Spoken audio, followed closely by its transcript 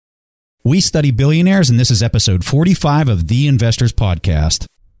We study billionaires, and this is episode 45 of The Investors Podcast.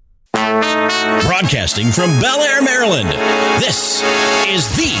 Broadcasting from Bel Air, Maryland, this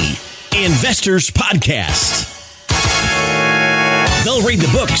is The Investors Podcast. They'll read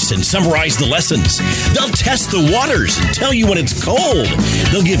the books and summarize the lessons. They'll test the waters and tell you when it's cold.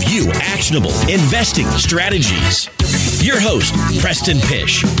 They'll give you actionable investing strategies. Your host, Preston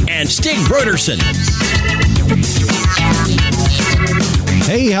Pysh and Stig Brodersen.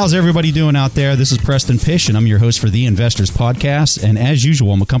 Hey, how's everybody doing out there? This is Preston Pysh, and I'm your host for The Investors Podcast. And as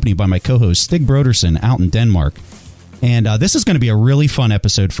usual, I'm accompanied by my co-host, Stig Brodersen, out in Denmark. And this is going to be a really fun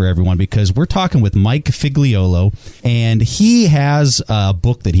episode for everyone because we're talking with Mike Figliuolo, and he has a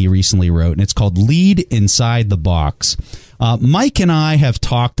book that he recently wrote, and it's called Lead Inside the Box. Mike and I have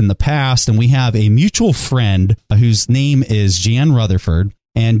talked in the past, and we have a mutual friend whose name is Jan Rutherford.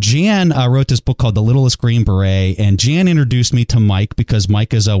 And Jan wrote this book called The Littlest Green Beret, and Jan introduced me to Mike because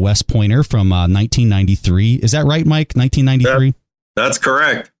Mike is a West Pointer from 1993. Is that right, Mike? 1993? That's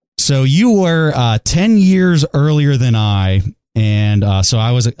correct. So you were 10 years earlier than I, and so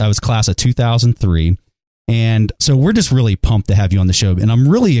I was class of 2003. And so we're just really pumped to have you on the show. And I'm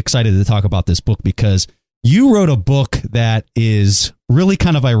really excited to talk about this book because you wrote a book that is really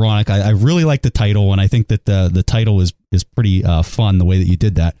kind of ironic. I really like the title, and I think that the title is pretty fun, the way that you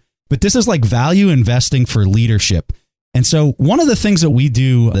did that. But this is like value investing for leadership. And so one of the things that we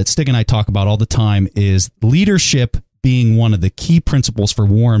do that Stig and I talk about all the time is leadership being one of the key principles for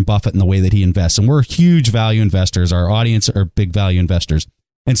Warren Buffett and the way that he invests. And we're huge value investors. Our audience are big value investors.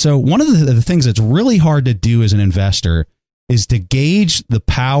 And so one of the things that's really hard to do as an investor is to gauge the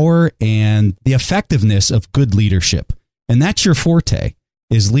power and the effectiveness of good leadership. And that's your forte,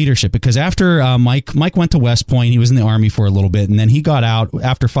 is leadership. Because after Mike went to West Point, he was in the Army for a little bit, and then he got out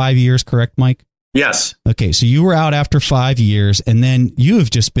after 5 years, correct, Mike? Yes. Okay, so you were out after 5 years, and then you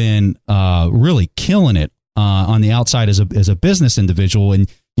have just been really killing it on the outside as a business individual.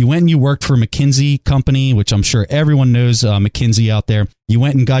 And you went and you worked for McKinsey Company, which I'm sure everyone knows McKinsey out there. You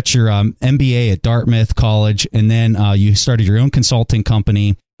went and got your MBA at Dartmouth College, and then you started your own consulting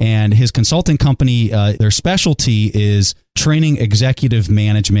company. And his consulting company, their specialty is training executive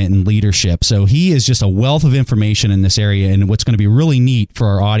management and leadership. So he is just a wealth of information in this area. And what's going to be really neat for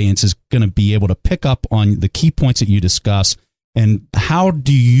our audience is going to be able to pick up on the key points that you discuss. And how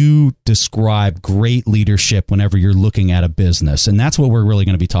do you describe great leadership whenever you're looking at a business? And that's what we're really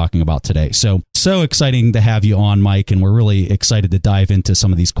going to be talking about today. So exciting to have you on, Mike. And we're really excited to dive into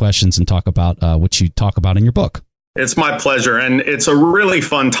some of these questions and talk about what you talk about in your book. It's my pleasure. And it's a really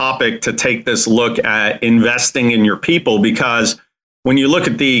fun topic to take this look at investing in your people, because when you look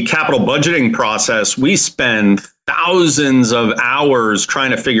at the capital budgeting process, we spend thousands of hours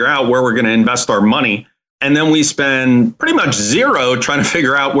trying to figure out where we're going to invest our money. And then we spend pretty much zero trying to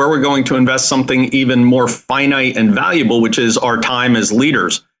figure out where we're going to invest something even more finite and valuable, which is our time as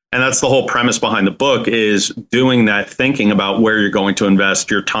leaders. And that's the whole premise behind the book, is doing that thinking about where you're going to invest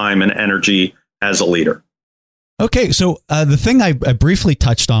your time and energy as a leader. Okay, so the thing I briefly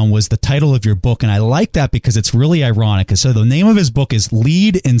touched on was the title of your book, and I like that because it's really ironic. So the name of his book is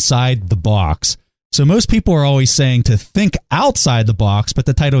Lead Inside the Box. So most people are always saying to think outside the box, but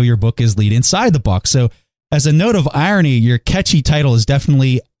the title of your book is Lead Inside the Box. So as a note of irony, your catchy title is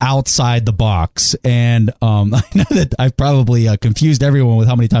definitely Outside the Box. And I know that I've probably confused everyone with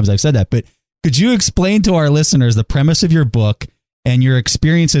how many times I've said that, but could you explain to our listeners the premise of your book and your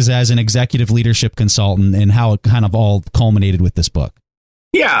experiences as an executive leadership consultant and how it kind of all culminated with this book?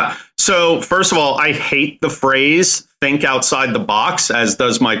 Yeah. So first of all, I hate the phrase think outside the box, as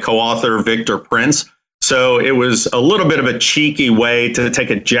does my co-author, Victor Prince. So it was a little bit of a cheeky way to take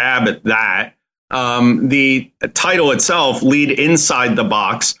a jab at that. The title itself, Lead Inside the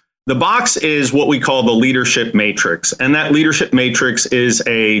Box. The box is what we call the leadership matrix. And that leadership matrix is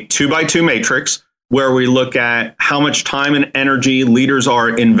a 2x2 matrix where we look at how much time and energy leaders are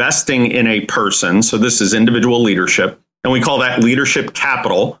investing in a person. So this is individual leadership. And we call that leadership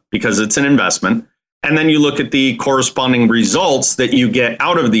capital because it's an investment. And then you look at the corresponding results that you get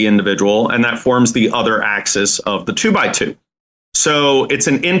out of the individual, and that forms the other axis of the 2x2. So it's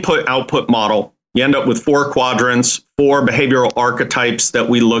an input-output model. You end up with 4 quadrants, 4 behavioral archetypes that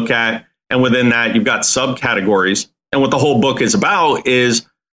we look at. And within that, you've got subcategories. And what the whole book is about is,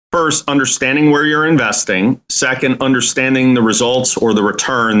 first, understanding where you're investing. Second, understanding the results or the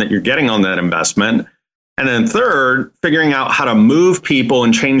return that you're getting on that investment. And then third, figuring out how to move people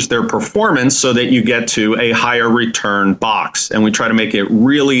and change their performance so that you get to a higher return box. And we try to make it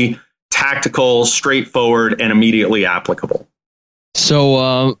really tactical, straightforward, and immediately applicable.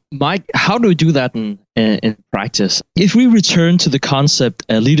 So, Mike, how do we do that in in practice. If we return to the concept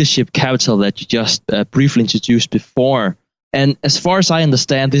leadership capital that you just briefly introduced before, and as far as I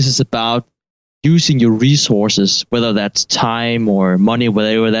understand, this is about using your resources, whether that's time or money,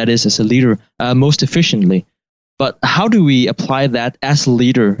 whatever that is as a leader, most efficiently. But how do we apply that as a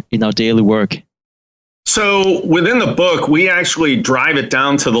leader in our daily work? So within the book, we actually drive it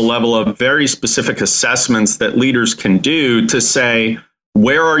down to the level of very specific assessments that leaders can do to say,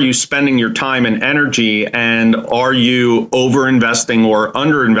 where are you spending your time and energy, and are you over-investing or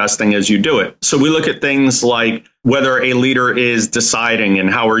under-investing as you do it? So we look at things like whether a leader is deciding and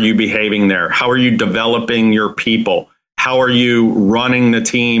how are you behaving there? How are you developing your people? How are you running the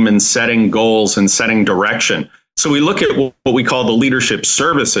team and setting goals and setting direction? So we look at what we call the leadership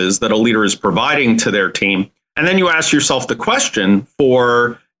services that a leader is providing to their team. And then you ask yourself the question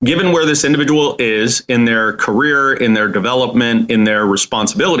for, given where this individual is in their career, in their development, in their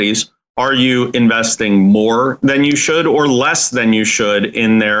responsibilities, are you investing more than you should or less than you should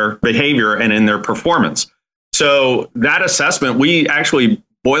in their behavior and in their performance? So that assessment, we actually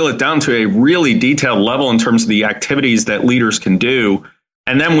boil it down to a really detailed level in terms of the activities that leaders can do.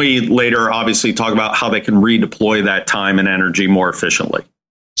 And then we later obviously talk about how they can redeploy that time and energy more efficiently.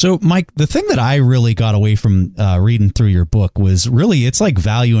 So, Mike, the thing that I really got away from reading through your book was really it's like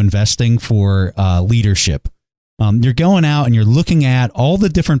value investing for leadership. You're going out and you're looking at all the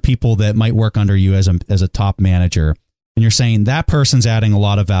different people that might work under you as a top manager. And you're saying that person's adding a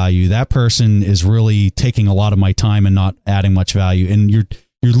lot of value. That person is really taking a lot of my time and not adding much value. And you're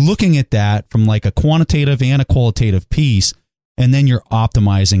looking at that from like a quantitative and a qualitative piece. And then you're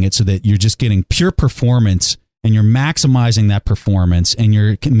optimizing it so that you're just getting pure performance and you're maximizing that performance and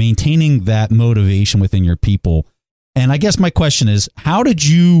you're maintaining that motivation within your people. And I guess my question is, how did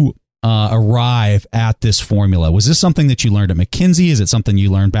you arrive at this formula? Was this something that you learned at McKinsey? Is it something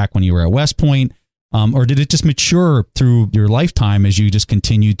you learned back when you were at West Point? Or did it just mature through your lifetime as you just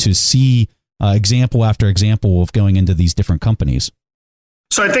continued to see example after example of going into these different companies?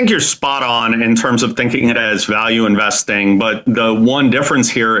 So I think you're spot on in terms of thinking it as value investing. But the one difference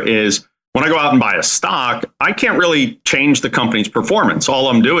here is when I go out and buy a stock, I can't really change the company's performance. All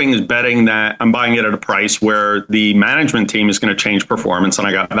I'm doing is betting that I'm buying it at a price where the management team is going to change performance and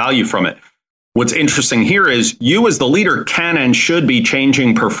I got value from it. What's interesting here is you as the leader can and should be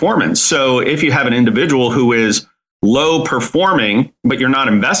changing performance. So if you have an individual who is low performing, but you're not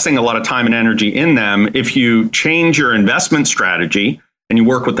investing a lot of time and energy in them, if you change your investment strategy and you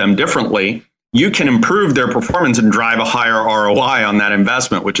work with them differently, you can improve their performance and drive a higher ROI on that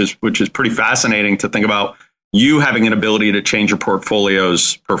investment, which is pretty fascinating to think about you having an ability to change your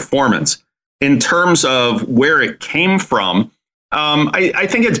portfolio's performance. In terms of where it came from, I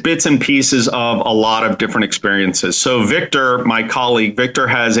think it's bits and pieces of a lot of different experiences. So Victor, my colleague, Victor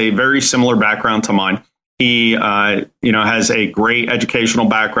has a very similar background to mine. He has a great educational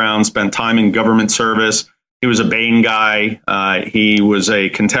background, spent time in government service. He was a Bain guy. He was a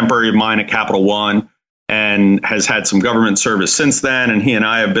contemporary of mine at Capital One and has had some government service since then. And he and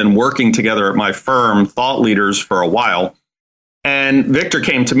I have been working together at my firm, Thought Leaders, for a while. And Victor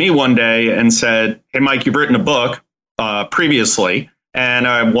came to me one day and said, "Hey, Mike, you've written a book previously, and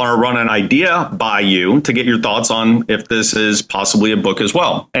I want to run an idea by you to get your thoughts on if this is possibly a book as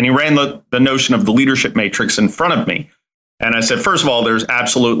well." And he ran the notion of the leadership matrix in front of me. And I said, first of all, there's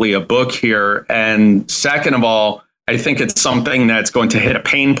absolutely a book here. And second of all, I think it's something that's going to hit a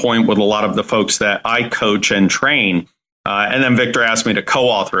pain point with a lot of the folks that I coach and train. And then Victor asked me to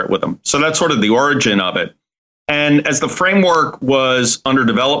co-author it with him. So that's sort of the origin of it. And as the framework was under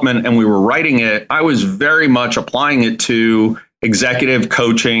development and we were writing it, I was very much applying it to executive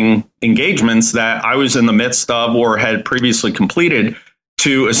coaching engagements that I was in the midst of or had previously completed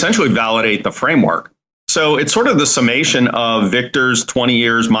to essentially validate the framework. So it's sort of the summation of Victor's 20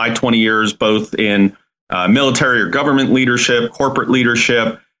 years, my 20 years, both in military or government leadership, corporate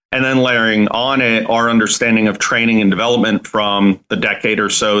leadership, and then layering on it our understanding of training and development from the decade or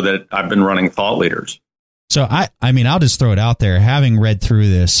so that I've been running Thought Leaders. So I mean, I'll just throw it out there. Having read through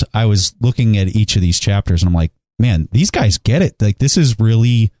this, I was looking at each of these chapters and I'm like, man, these guys get it. Like, this is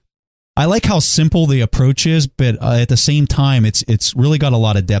really, I like how simple the approach is, but at the same time, it's really got a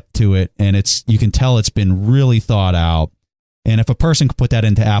lot of depth to it. And you can tell it's been really thought out. And if a person could put that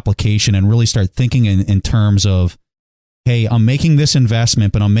into application and really start thinking in terms of, hey, I'm making this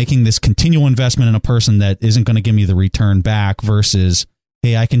investment, but I'm making this continual investment in a person that isn't going to give me the return back versus,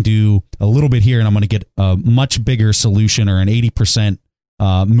 hey, I can do a little bit here and I'm going to get a much bigger solution or an 80%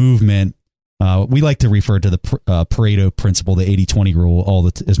 movement We like to refer to the Pareto principle, the 80-20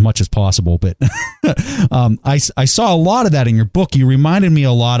 rule, as much as possible. But I saw a lot of that in your book. You reminded me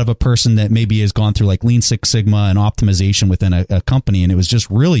a lot of a person that maybe has gone through like Lean Six Sigma and optimization within a company, and it was just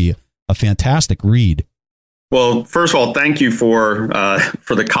really a fantastic read. Well, first of all, thank you for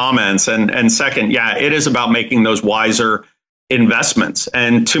the comments, and second, yeah, it is about making those wiser investments.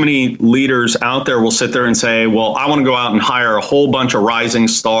 And too many leaders out there will sit there and say, well, I want to go out and hire a whole bunch of rising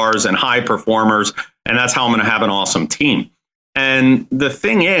stars and high performers, and that's how I'm going to have an awesome team. And the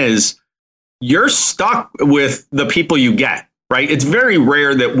thing is, you're stuck with the people you get, right? It's very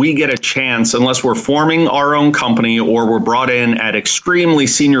rare that we get a chance, unless we're forming our own company or we're brought in at extremely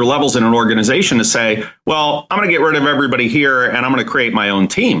senior levels in an organization, to say, well, I'm going to get rid of everybody here and I'm going to create my own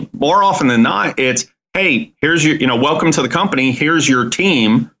team. More often than not, it's, hey, here's your, welcome to the company. Here's your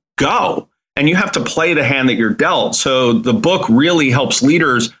team. Go. And you have to play the hand that you're dealt. So the book really helps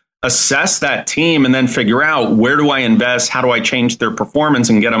leaders assess that team and then figure out, where do I invest? How do I change their performance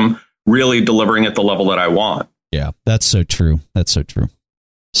and get them really delivering at the level that I want? Yeah, that's so true. That's so true.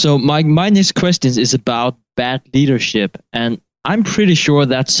 So my next question is about bad leadership. And I'm pretty sure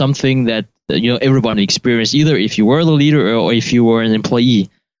that's something that everybody experienced, either if you were the leader or if you were an employee.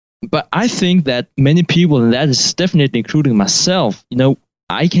 But I think that many people, and that is definitely including myself,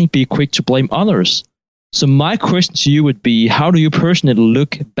 I can be quick to blame others. So my question to you would be, how do you personally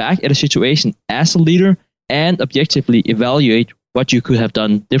look back at a situation as a leader and objectively evaluate what you could have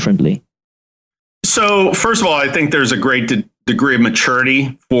done differently? So first of all, I think there's a great degree of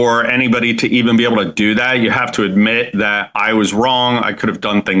maturity for anybody to even be able to do that. You have to admit that I was wrong. I could have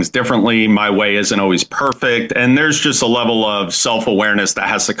done things differently. My way isn't always perfect. And there's just a level of self-awareness that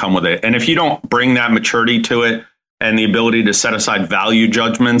has to come with it. And if you don't bring that maturity to it and the ability to set aside value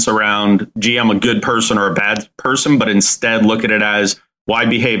judgments around, gee, I'm a good person or a bad person, but instead look at it as, well, I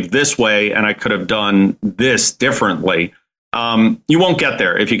behaved this way and I could have done this differently. You won't get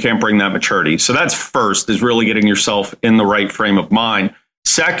there if you can't bring that maturity. So that's first, is really getting yourself in the right frame of mind.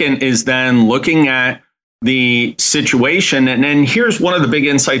 Second is then looking at the situation. And then here's one of the big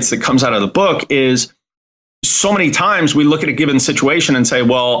insights that comes out of the book is, so many times we look at a given situation and say,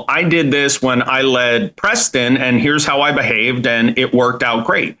 well, I did this when I led Preston and here's how I behaved and it worked out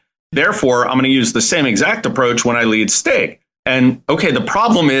great. Therefore, I'm going to use the same exact approach when I lead Stig. And okay, the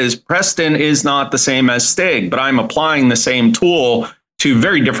problem is Preston is not the same as Stig, but I'm applying the same tool to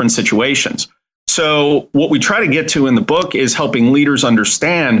very different situations. So what we try to get to in the book is helping leaders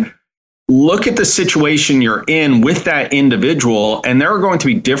understand, look at the situation you're in with that individual, and there are going to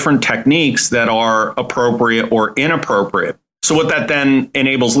be different techniques that are appropriate or inappropriate. So what that then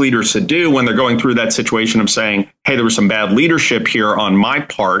enables leaders to do when they're going through that situation of saying, hey, there was some bad leadership here on my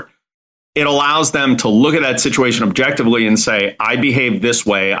part, it allows them to look at that situation objectively and say, I behaved this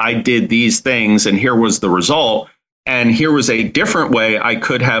way, I did these things, and here was the result. And here was a different way I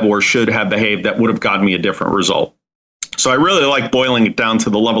could have or should have behaved that would have gotten me a different result. So I really like boiling it down to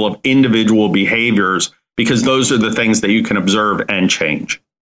the level of individual behaviors, because those are the things that you can observe and change.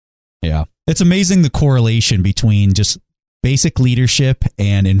 Yeah. It's amazing the correlation between just basic leadership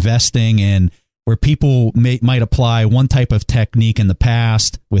and investing, and where people might apply one type of technique in the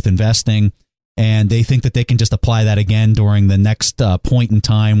past with investing, and they think that they can just apply that again during the next point in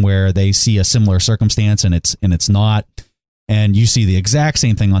time where they see a similar circumstance, and it's not. And you see the exact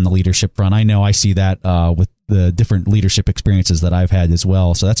same thing on the leadership front. I know I see that with the different leadership experiences that I've had as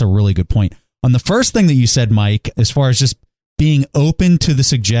well. So that's a really good point. On the first thing that you said, Mike, as far as just being open to the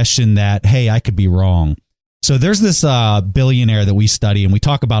suggestion that, hey, I could be wrong. So there's this billionaire that we study, and we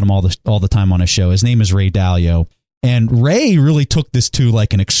talk about him all the time on a show. His name is Ray Dalio. And Ray really took this to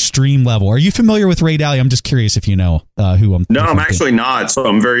like an extreme level. Are you familiar with Ray Dalio? I'm just curious if you know who I'm. No, I'm actually not. So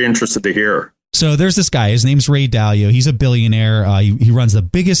I'm very interested to hear. So there's this guy. His name's Ray Dalio. He's a billionaire. He runs the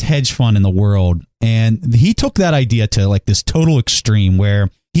biggest hedge fund in the world. And he took that idea to like this total extreme where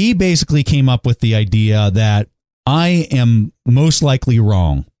he basically came up with the idea that I am most likely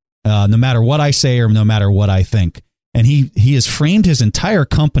wrong, no matter what I say or no matter what I think. And he has framed his entire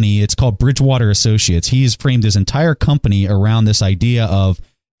company. It's called Bridgewater Associates. He has framed his entire company around this idea of,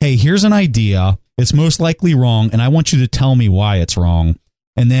 hey, here's an idea. It's most likely wrong, and I want you to tell me why it's wrong.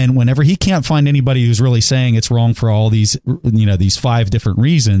 And then whenever he can't find anybody who's really saying it's wrong for all these, these 5 different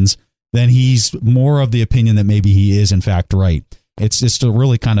reasons, then he's more of the opinion that maybe he is in fact right. It's just a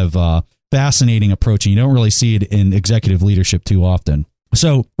really kind of fascinating approach, and you don't really see it in executive leadership too often.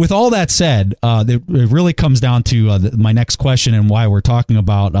 So with all that said, it really comes down to my next question and why we're talking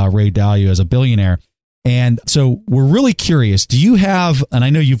about Ray Dalio as a billionaire. And so we're really curious, do you have, and I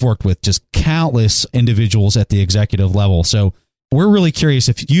know you've worked with just countless individuals at the executive level, so we're really curious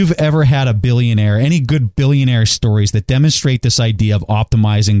if you've ever had a billionaire, any good billionaire stories that demonstrate this idea of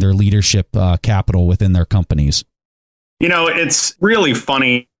optimizing their leadership capital within their companies. It's really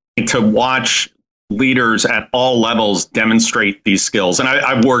funny to watch leaders at all levels demonstrate these skills. And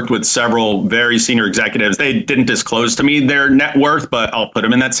I've worked with several very senior executives. They didn't disclose to me their net worth, but I'll put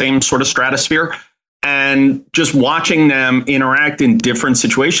them in that same sort of stratosphere. And just watching them interact in different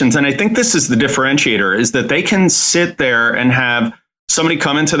situations. And I think this is the differentiator, is that they can sit there and have somebody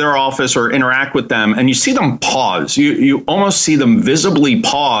come into their office or interact with them, and you see them pause. You almost see them visibly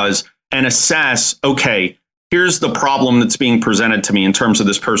pause and assess, okay, here's the problem that's being presented to me in terms of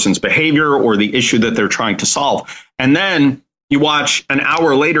this person's behavior or the issue that they're trying to solve. And then you watch an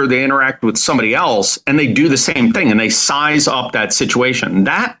hour later, they interact with somebody else and they do the same thing and they size up that situation.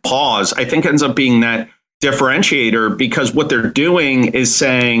 That pause, I think, ends up being that differentiator, because what they're doing is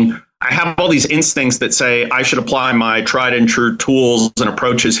saying, I have all these instincts that say I should apply my tried and true tools and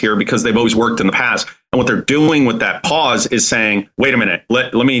approaches here because they've always worked in the past. And what they're doing with that pause is saying, wait a minute,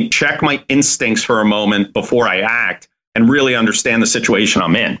 let me check my instincts for a moment before I act and really understand the situation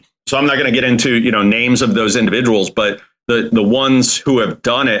I'm in. So I'm not going to get into, names of those individuals, but the ones who have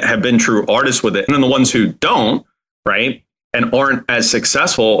done it have been true artists with it. And then the ones who don't, right, and aren't as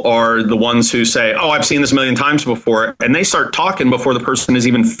successful are the ones who say, oh, I've seen this a million times before. And they start talking before the person is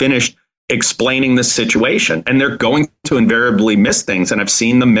even finished explaining the situation. And they're going to invariably miss things. And I've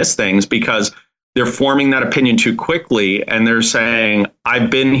seen them miss things because they're forming that opinion too quickly. And they're saying, I've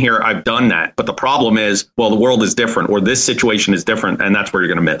been here, I've done that. But the problem is, well, the world is different, or this situation is different. And that's where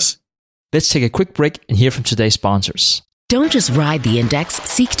you're going to miss. Let's take a quick break and hear from today's sponsors. Don't just ride the index,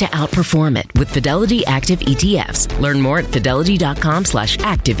 seek to outperform it with Fidelity Active ETFs. Learn more at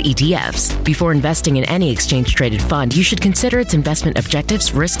fidelity.com/active ETFs. Before investing in any exchange-traded fund, you should consider its investment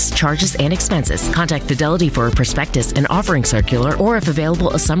objectives, risks, charges, and expenses. Contact Fidelity for a prospectus, an offering circular, or if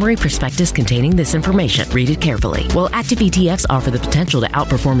available, a summary prospectus containing this information. Read it carefully. While active ETFs offer the potential to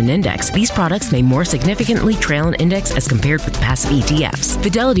outperform an index, these products may more significantly trail an index as compared with passive ETFs.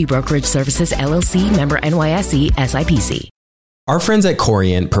 Fidelity Brokerage Services, LLC, member NYSE, SIPC. Our friends at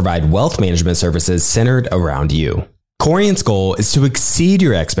Corient provide wealth management services centered around you. Corient's goal is to exceed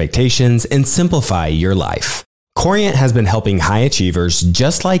your expectations and simplify your life. Corient has been helping high achievers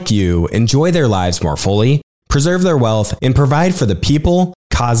just like you enjoy their lives more fully, preserve their wealth, and provide for the people,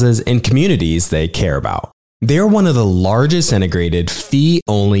 causes, and communities they care about. They're one of the largest integrated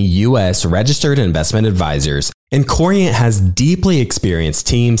fee-only U.S. registered investment advisors, and Corient has deeply experienced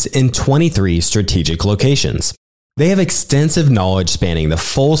teams in 23 strategic locations. They have extensive knowledge spanning the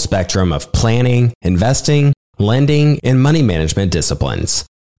full spectrum of planning, investing, lending, and money management disciplines.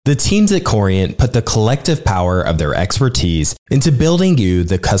 The teams at Corient put the collective power of their expertise into building you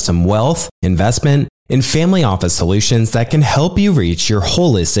the custom wealth, investment, and family office solutions that can help you reach your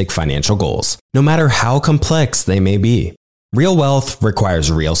holistic financial goals, no matter how complex they may be. Real wealth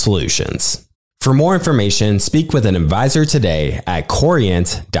requires real solutions. For more information, speak with an advisor today at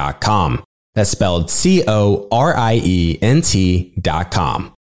Corient.com. That's spelled Corient.com.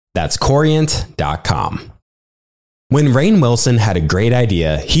 That's Corient.com. When Rainn Wilson had a great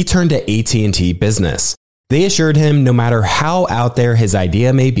idea, he turned to AT&T Business. They assured him no matter how out there his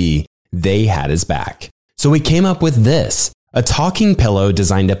idea may be, they had his back. So he came up with this, a talking pillow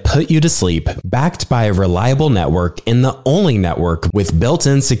designed to put you to sleep, backed by a reliable network and the only network with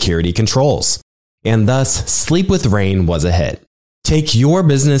built-in security controls. And thus, Sleep with Rainn was a hit. Take your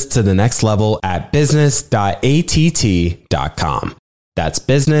business to the next level at business.att.com. That's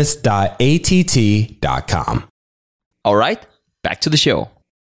business.att.com. All right, back to the show.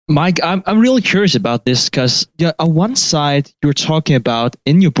 Mike, I'm really curious about this because on one side, you're talking about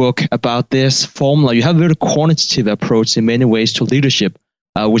in your book about this formula. You have a very quantitative approach in many ways to leadership,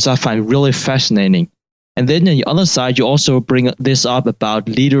 which I find really fascinating. And then on the other side, you also bring this up about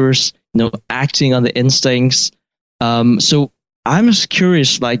leaders, acting on the instincts. So I'm just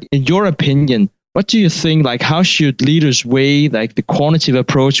curious, in your opinion, what do you think, how should leaders weigh, the quantitative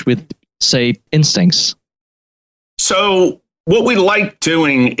approach with, say, instincts? So what we like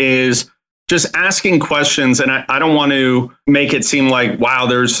doing is just asking questions. And I don't want to make it seem like, wow,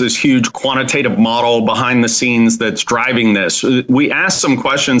 there's this huge quantitative model behind the scenes that's driving this. We ask some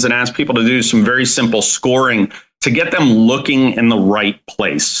questions and ask people to do some very simple scoring to get them looking in the right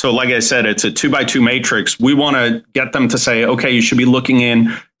place. So like I said, it's a 2x2 matrix. We want to get them to say, okay, you should be looking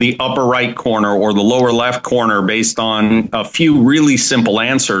in the upper right corner or the lower left corner based on a few really simple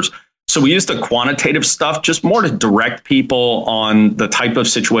answers. So we use the quantitative stuff just more to direct people on the type of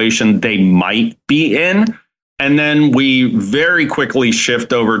situation they might be in. And then we very quickly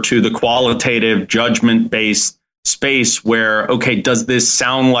shift over to the qualitative judgment-based space where, okay, does this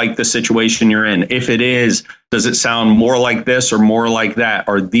sound like the situation you're in? If it is, does it sound more like this or more like that?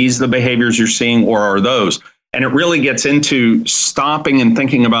 Are these the behaviors you're seeing, or are those? And it really gets into stopping and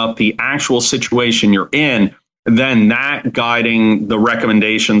thinking about the actual situation you're in, then that guiding the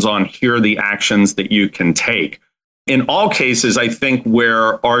recommendations on here are the actions that you can take. In all cases, I think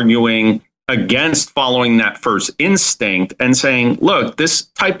we're arguing against following that first instinct and saying, look, this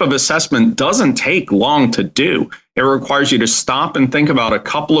type of assessment doesn't take long to do. It requires you to stop and think about a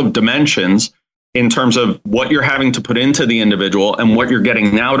couple of dimensions in terms of what you're having to put into the individual and what you're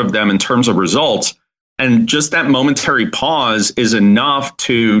getting out of them in terms of results. And just that momentary pause is enough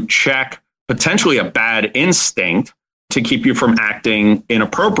to check potentially a bad instinct to keep you from acting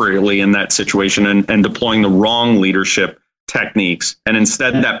inappropriately in that situation and deploying the wrong leadership techniques. And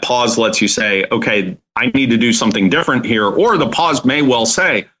instead, that pause lets you say, okay, I need to do something different here. Or the pause may well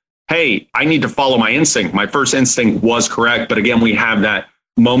say, hey, I need to follow my instinct. My first instinct was correct. But again, we have that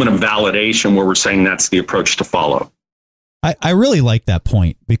moment of validation where we're saying that's the approach to follow. I really like that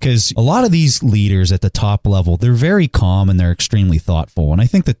point, because a lot of these leaders at the top level, they're very calm and they're extremely thoughtful. And I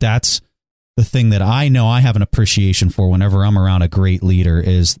think that that's the thing that I know I have an appreciation for whenever I'm around a great leader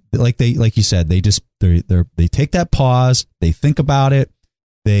is like you said, they take that pause, they think about it,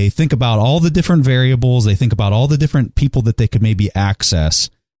 they think about all the different variables, they think about all the different people that they could maybe access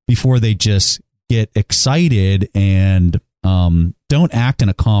before they just get excited and don't act in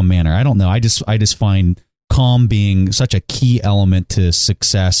a calm manner. I don't know. I just find calm being such a key element to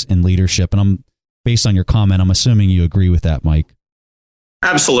success in leadership. And I'm based on your comment, I'm assuming you agree with that, Mike.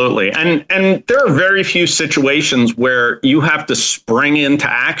 Absolutely. And there are very few situations where you have to spring into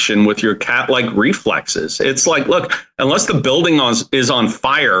action with your cat-like reflexes. It's like, look, unless the building is on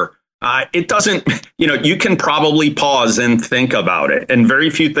fire, it doesn't, you can probably pause and think about it. And very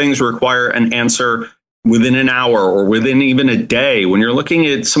few things require an answer within an hour or within even a day. When you're looking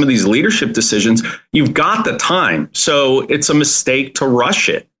at some of these leadership decisions, you've got the time. So it's a mistake to rush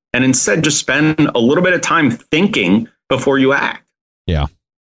it. And instead, just spend a little bit of time thinking before you act. Yeah,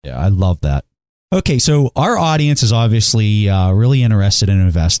 I love that. Okay, so our audience is obviously really interested in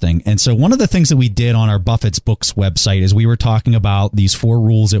investing. And so one of the things that we did on our Buffett's Books website is we were talking about these 4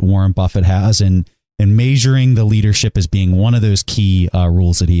 rules that Warren Buffett has and measuring the leadership as being one of those key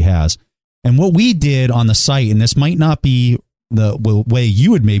rules that he has. And what we did on the site, and this might not be the way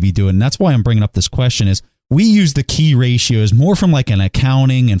you would maybe do it, and that's why I'm bringing up this question, is we use the key ratios more from like an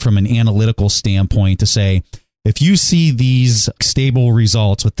accounting and from an analytical standpoint to say, if you see these stable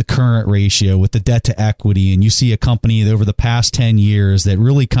results with the current ratio, with the debt to equity, and you see a company that over the past 10 years that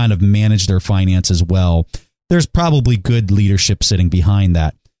really kind of managed their finances well, there's probably good leadership sitting behind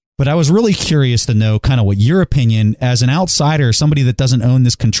that. But I was really curious to know kind of what your opinion as an outsider, somebody that doesn't own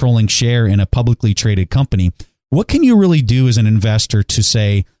this controlling share in a publicly traded company, what can you really do as an investor to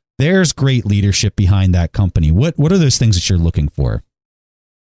say there's great leadership behind that company? What are those things that you're looking for?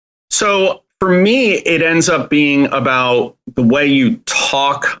 So for me, it ends up being about the way you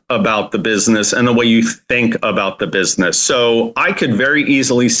talk about the business and the way you think about the business. So I could very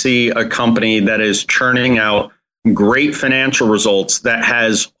easily see a company that is churning out great financial results that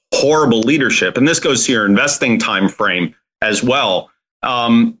has horrible leadership. And this goes to your investing time frame as well.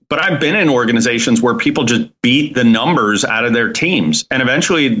 But I've been in organizations where people just beat the numbers out of their teams. And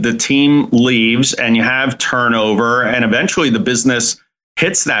eventually the team leaves and you have turnover. And eventually the business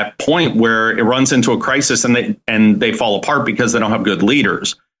hits that point where it runs into a crisis and they fall apart because they don't have good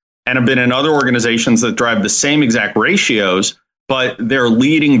leaders. And I've been in other organizations that drive the same exact ratios, but they're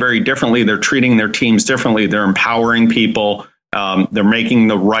leading very differently. They're treating their teams differently. They're empowering people. They're making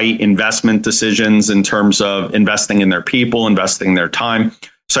the right investment decisions in terms of investing in their people, investing their time.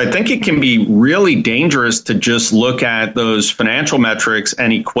 So I think it can be really dangerous to just look at those financial metrics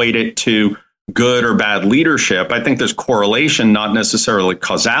and equate it to good or bad leadership. I think there's correlation, not necessarily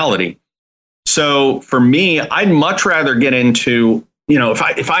causality. So for me, I'd much rather get into, if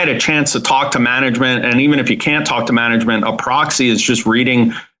I had a chance to talk to management, and even if you can't talk to management, a proxy is just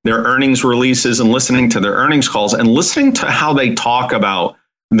reading their earnings releases and listening to their earnings calls and listening to how they talk about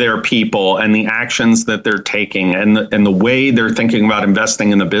their people and the actions that they're taking and the way they're thinking about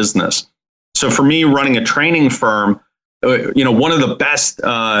investing in the business. So for me, running a training firm, one of the best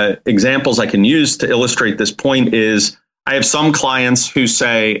examples I can use to illustrate this point is I have some clients who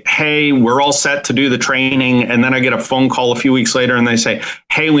say, hey, we're all set to do the training. And then I get a phone call a few weeks later and they say,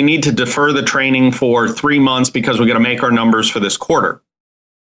 hey, we need to defer the training for 3 months because we got to make our numbers for this quarter.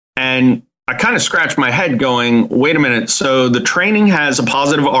 And I kind of scratched my head going, wait a minute. So the training has a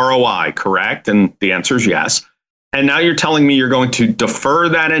positive ROI, correct? And the answer is yes. And now you're telling me you're going to defer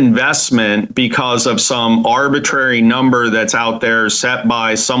that investment because of some arbitrary number that's out there set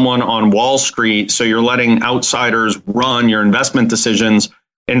by someone on Wall Street. So you're letting outsiders run your investment decisions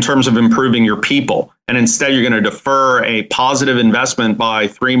in terms of improving your people. And instead, you're going to defer a positive investment by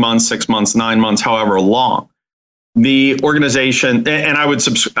 3 months, 6 months, 9 months, however long. The organization, and I would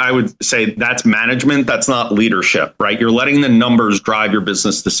say that's management. That's not leadership, right? You're letting the numbers drive your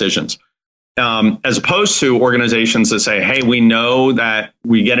business decisions. As opposed to organizations that say, hey, we know that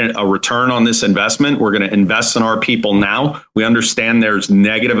we get a return on this investment. We're going to invest in our people now. We understand there's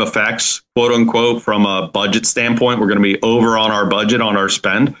negative effects, quote unquote, from a budget standpoint. We're going to be over on our budget, on our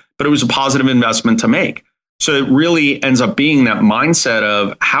spend, but it was a positive investment to make. So it really ends up being that mindset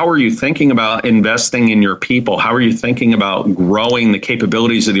of how are you thinking about investing in your people? How are you thinking about growing the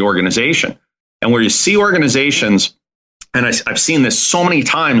capabilities of the organization? And where you see organizations, and I've seen this so many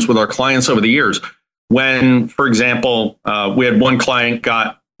times with our clients over the years, when, for example, we had one client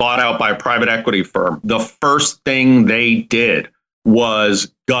got bought out by a private equity firm. The first thing they did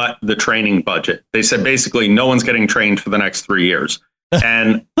was gut the training budget. They said, basically, no one's getting trained for the next 3 years.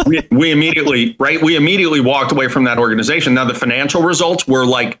 And we immediately walked away from that organization. Now, the financial results were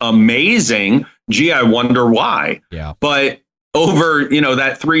like amazing. Gee, I wonder why. Yeah. But over,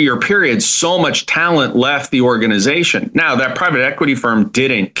 that 3-year period, so much talent left the organization. Now, that private equity firm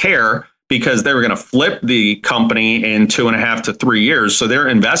didn't care because they were going to flip the company in 2.5 to 3 years. So their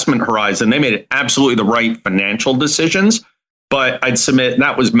investment horizon, they made absolutely the right financial decisions. But I'd submit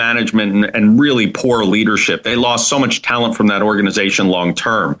that was management and really poor leadership. They lost so much talent from that organization long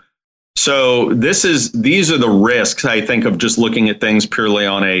term. So these are the risks, I think, of just looking at things purely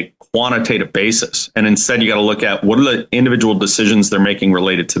on a quantitative basis. And instead, you got to look at what are the individual decisions they're making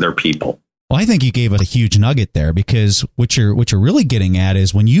related to their people. Well, I think you gave us a huge nugget there, because what you're really getting at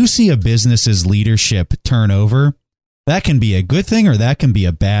is when you see a business's leadership turn over, that can be a good thing or that can be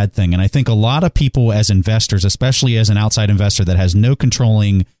a bad thing. And I think a lot of people as investors, especially as an outside investor that has no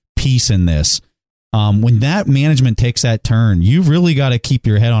controlling piece in this, when that management takes that turn, you've really got to keep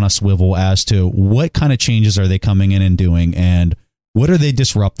your head on a swivel as to what kind of changes are they coming in and doing and what are they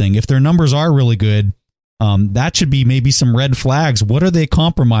disrupting. If their numbers are really good, that should be maybe some red flags. What are they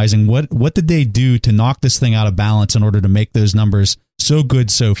compromising? What did they do to knock this thing out of balance in order to make those numbers so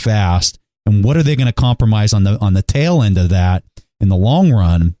good so fast? And what are they going to compromise on the tail end of that in the long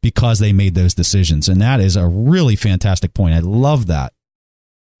run because they made those decisions? And that is a really fantastic point. I love that.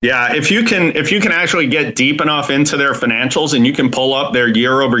 Yeah, if you can actually get deep enough into their financials and you can pull up their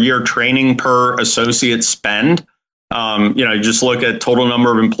year-over-year training per associate spend, you just look at total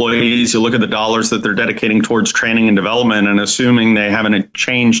number of employees, you look at the dollars that they're dedicating towards training and development, and assuming they haven't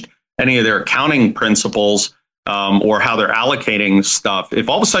changed any of their accounting principles, or how they're allocating stuff. If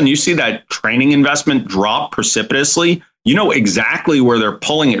all of a sudden you see that training investment drop precipitously, you know exactly where they're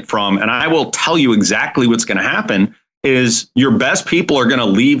pulling it from. And I will tell you exactly what's going to happen is your best people are going to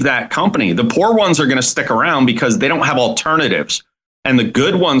leave that company. The poor ones are going to stick around because they don't have alternatives. And the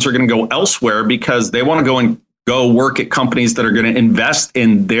good ones are going to go elsewhere because they want to go work at companies that are going to invest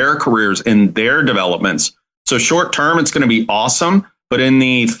in their careers, in their developments. So short term, it's going to be awesome. But in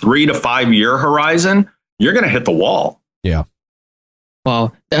the 3 to 5 year horizon, you're going to hit the wall. Yeah.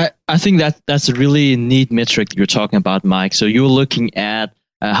 Well, I think that's a really neat metric that you're talking about, Mike. So you're looking at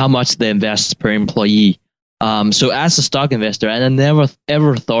how much they invest per employee. So as a stock investor, and I never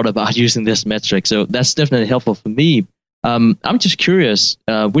ever thought about using this metric. So that's definitely helpful for me. I'm just curious,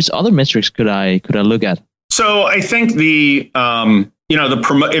 which other metrics could I look at? So I think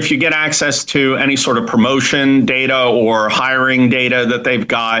if you get access to any sort of promotion data or hiring data that they've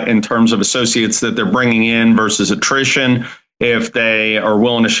got in terms of associates that they're bringing in versus attrition, if they are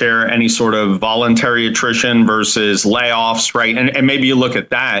willing to share any sort of voluntary attrition versus layoffs, right? And maybe you look at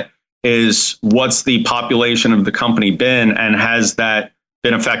that is what's the population of the company been, and has that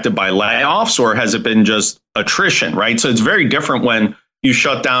been affected by layoffs or has it been just attrition, right? So it's very different when you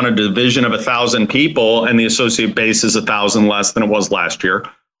shut down a division of 1,000 people and the associate base is 1,000 less than it was last year.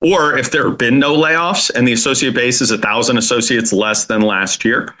 Or if there have been no layoffs and the associate base is 1,000 associates less than last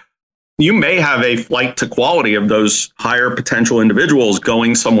year, you may have a flight to quality of those higher potential individuals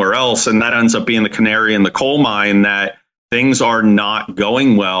going somewhere else. And that ends up being the canary in the coal mine that things are not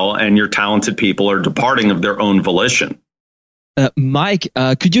going well and your talented people are departing of their own volition. Mike,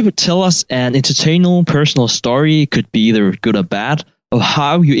 could you tell us an entertaining personal story, could be either good or bad, of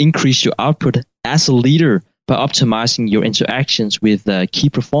how you increase your output as a leader by optimizing your interactions with key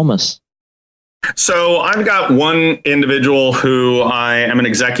performers? So I've got one individual who I am an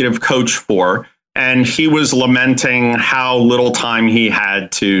executive coach for. And he was lamenting how little time he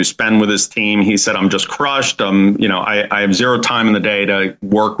had to spend with his team. He said, I'm just crushed. I have zero time in the day to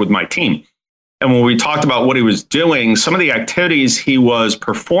work with my team. And when we talked about what he was doing, some of the activities he was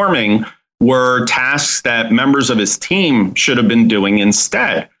performing were tasks that members of his team should have been doing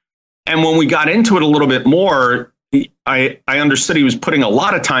instead. And when we got into it a little bit more, I understood he was putting a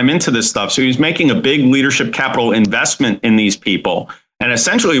lot of time into this stuff. So he was making a big leadership capital investment in these people. And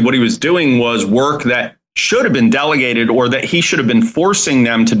essentially what he was doing was work that should have been delegated or that he should have been forcing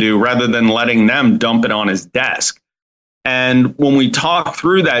them to do rather than letting them dump it on his desk. And when we talked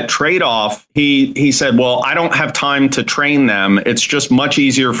through that trade-off, he said, well, I don't have time to train them. It's just much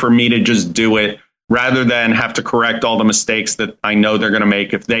easier for me to just do it rather than have to correct all the mistakes that I know they're going to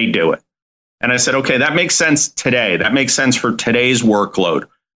make if they do it. And I said, okay, that makes sense today. That makes sense for today's workload.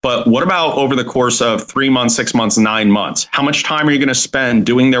 But what about over the course of 3 months, 6 months, 9 months? How much time are you going to spend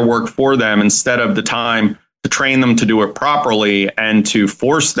doing their work for them instead of the time to train them to do it properly and to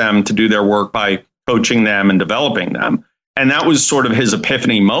force them to do their work by coaching them and developing them? And that was sort of his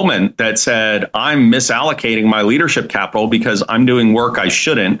epiphany moment that said, I'm misallocating my leadership capital because I'm doing work I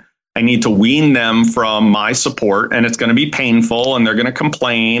shouldn't. I need to wean them from my support, and it's going to be painful, and they're going to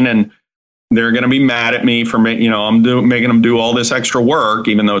complain, and they're going to be mad at me for making them do all this extra work,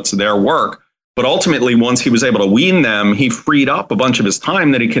 even though it's their work. But ultimately, once he was able to wean them, he freed up a bunch of his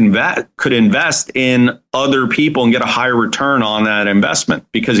time that he could invest in other people and get a higher return on that investment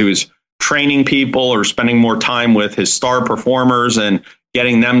because he was training people or spending more time with his star performers and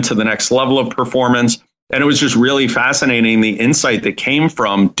getting them to the next level of performance. And it was just really fascinating, the insight that came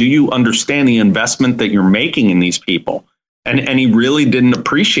from, do you understand the investment that you're making in these people? And he really didn't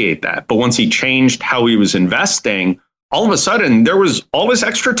appreciate that. But once he changed how he was investing, all of a sudden there was all this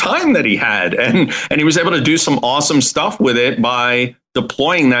extra time that he had. And he was able to do some awesome stuff with it by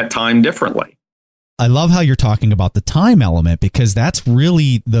deploying that time differently. I love how you're talking about the time element, because that's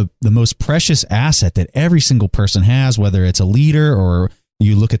really the most precious asset that every single person has, whether it's a leader or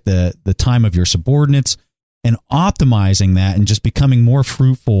you look at the time of your subordinates, and optimizing that and just becoming more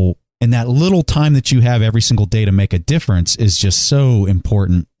fruitful. And that little time that you have every single day to make a difference is just so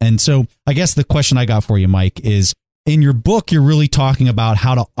important. And so I guess the question I got for you, Mike, is in your book, you're really talking about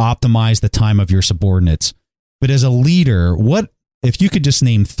how to optimize the time of your subordinates. But as a leader, if you could just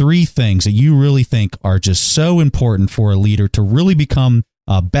name 3 things that you really think are just so important for a leader to really become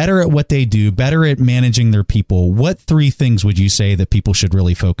better at what they do, better at managing their people, what 3 things would you say that people should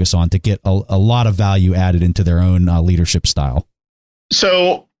really focus on to get a lot of value added into their own leadership style?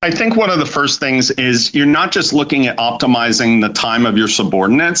 So I think one of the first things is you're not just looking at optimizing the time of your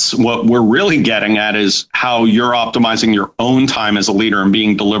subordinates. What we're really getting at is how you're optimizing your own time as a leader and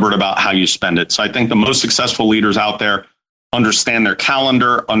being deliberate about how you spend it. So I think the most successful leaders out there understand their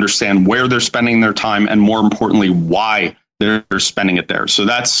calendar, understand where they're spending their time, and more importantly, why they're spending it there. So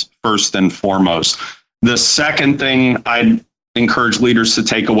that's first and foremost. The second thing I'd encourage leaders to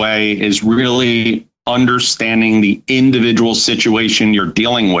take away is really understanding the individual situation you're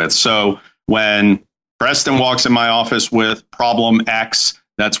dealing with. So when Preston walks in my office with problem X,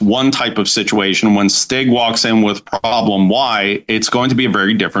 that's one type of situation. When Stig walks in with problem Y, it's going to be a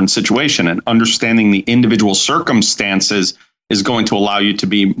very different situation. And understanding the individual circumstances is going to allow you to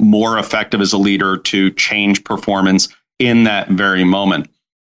be more effective as a leader to change performance in that very moment.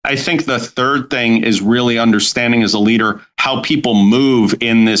 I think the third thing is really understanding as a leader how people move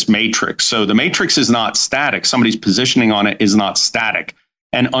in this matrix. So the matrix is not static. Somebody's positioning on it is not static.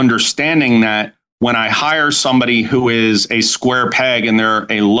 And understanding that when I hire somebody who is a square peg and they're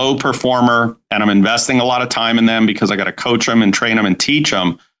a low performer and I'm investing a lot of time in them because I got to coach them and train them and teach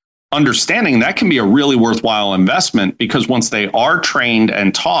them, understanding that can be a really worthwhile investment, because once they are trained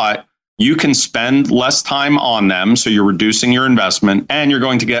and taught, you can spend less time on them. So you're reducing your investment and you're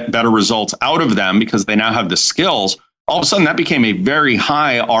going to get better results out of them because they now have the skills. All of a sudden, that became a very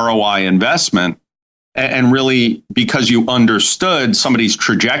high ROI investment. And really, because you understood somebody's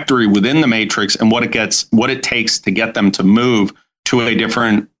trajectory within the matrix and what it takes to get them to move to a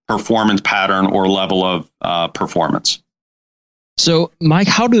different performance pattern or level of performance. So, Mike,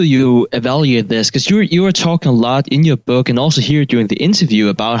 how do you evaluate this? Because you were talking a lot in your book and also here during the interview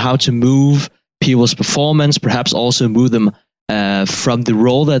about how to move people's performance, perhaps also move them from the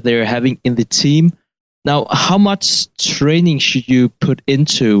role that they're having in the team. Now, how much training should you put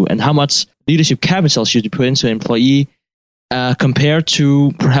into, and how much leadership capital should you put into an employee compared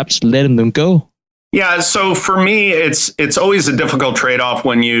to perhaps letting them go? Yeah, so for me, it's always a difficult trade-off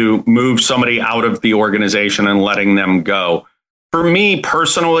when you move somebody out of the organization and letting them go. For me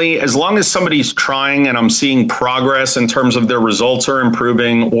personally, as long as somebody's trying and I'm seeing progress in terms of their results are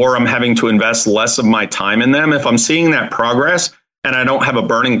improving, or I'm having to invest less of my time in them, if I'm seeing that progress and I don't have a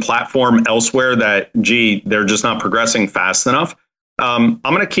burning platform elsewhere that, they're just not progressing fast enough, I'm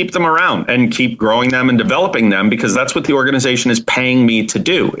going to keep them around and keep growing them and developing them, because that's what the organization is paying me to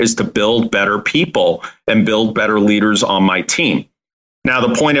do, is to build better people and build better leaders on my team. Now,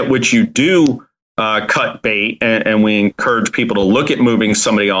 the point at which you do cut bait and we encourage people to look at moving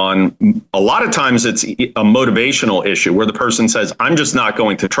somebody on, a lot of times it's a motivational issue where the person says, I'm just not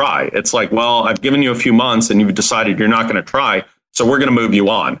going to try. It's like, well, I've given you a few months and you've decided you're not going to try, so we're going to move you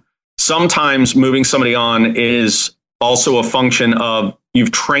on. Sometimes moving somebody on is also a function of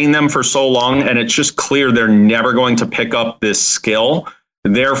you've trained them for so long and it's just clear they're never going to pick up this skill.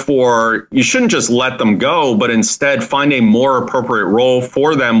 Therefore, you shouldn't just let them go, but instead find a more appropriate role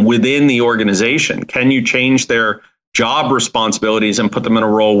for them within the organization. Can you change their job responsibilities and put them in a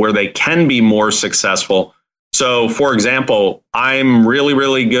role where they can be more successful? So, for example, I'm really,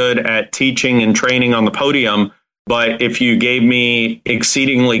 really good at teaching and training on the podium, but if you gave me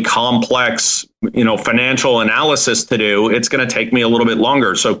exceedingly complex, financial analysis to do, it's going to take me a little bit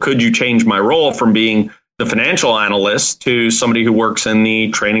longer. So could you change my role from being the financial analyst to somebody who works in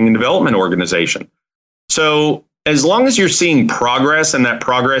the training and development organization? So as long as you're seeing progress and that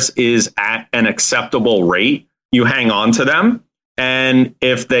progress is at an acceptable rate, you hang on to them. And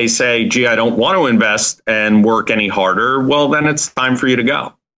if they say, I don't want to invest and work any harder, well, then it's time for you to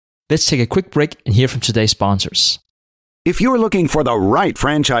go. Let's take a quick break and hear from today's sponsors. If you're looking for the right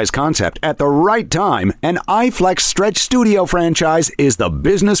franchise concept at the right time, an iFlex Stretch Studio franchise is the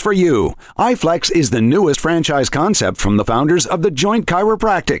business for you. iFlex is the newest franchise concept from the founders of The Joint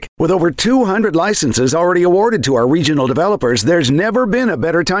Chiropractic. With over 200 licenses already awarded to our regional developers, there's never been a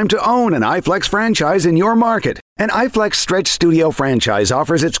better time to own an iFlex franchise in your market. An iFlex Stretch Studio franchise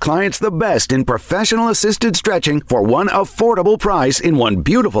offers its clients the best in professional assisted stretching for one affordable price in one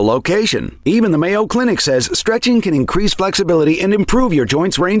beautiful location. Even the Mayo Clinic says stretching can increase flexibility and improve your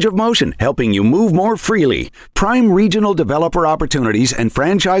joints' range of motion, helping you move more freely. Prime regional developer opportunities and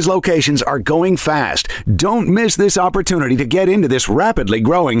franchise locations are going fast. Don't miss this opportunity to get into this rapidly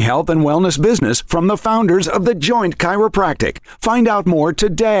growing health and wellness business from the founders of The Joint Chiropractic. Find out more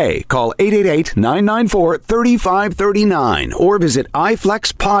today. Call 888-994-3539 or visit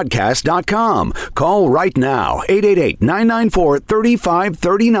iflexpodcast.com. Call right now,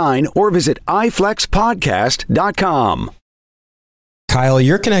 888-994-3539 or visit iflexpodcast.com. Kyle,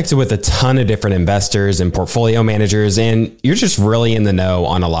 you're connected with a ton of different investors and portfolio managers, and you're just really in the know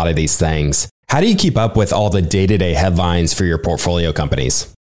on a lot of these things. How do you keep up with all the day-to-day headlines for your portfolio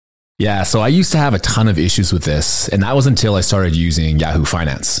companies? Yeah, so I used to have a ton of issues with this, and that was until I started using Yahoo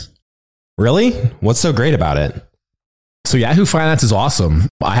Finance. Really? What's so great about it? So Yahoo Finance is awesome.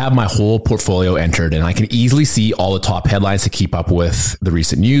 I have my whole portfolio entered and I can easily see all the top headlines to keep up with the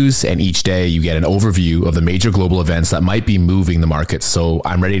recent news. And each day you get an overview of the major global events that might be moving the market. So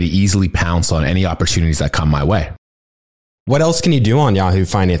I'm ready to easily pounce on any opportunities that come my way. What else can you do on Yahoo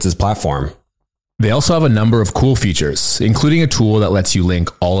Finance's platform? They also have a number of cool features, including a tool that lets you link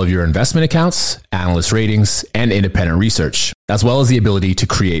all of your investment accounts, analyst ratings, and independent research, as well as the ability to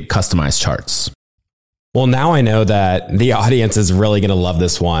create customized charts. Well, now I know that the audience is really going to love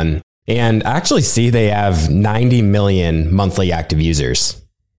this one, and actually see they have 90 million monthly active users.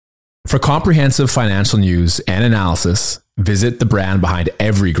 For comprehensive financial news and analysis, visit the brand behind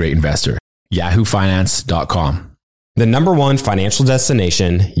every great investor, yahoofinance.com. The number one financial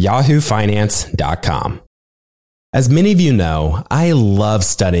destination, yahoofinance.com. As many of you know, I love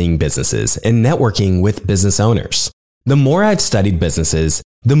studying businesses and networking with business owners. The more I've studied businesses,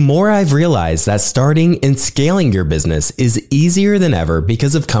 the more I've realized that starting and scaling your business is easier than ever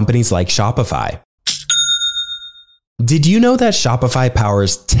because of companies like Shopify. Did you know that Shopify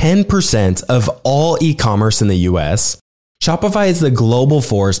powers 10% of all e-commerce in the US? Shopify is the global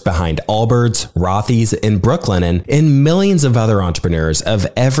force behind Allbirds, Rothy's, and Brooklinen, and millions of other entrepreneurs of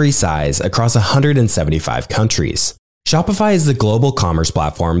every size across 175 countries. Shopify is the global commerce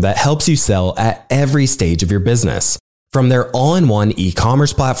platform that helps you sell at every stage of your business. From their all-in-one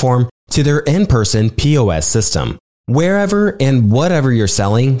e-commerce platform to their in-person POS system. Wherever and whatever you're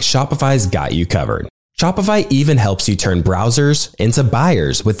selling, Shopify's got you covered. Shopify even helps you turn browsers into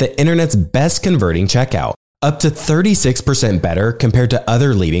buyers with the internet's best converting checkout, up to 36% better compared to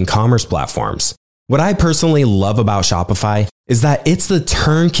other leading commerce platforms. What I personally love about Shopify is that it's the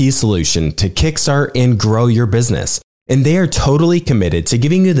turnkey solution to kickstart and grow your business, and they are totally committed to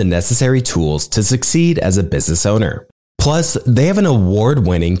giving you the necessary tools to succeed as a business owner. Plus, they have an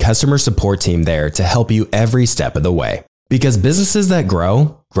award-winning customer support team there to help you every step of the way. Because businesses that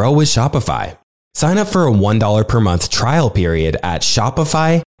grow with Shopify. Sign up for a $1 per month trial period at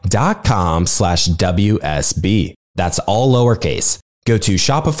shopify.com/WSB. That's all lowercase. Go to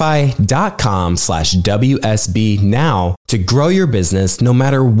shopify.com/WSB now to grow your business no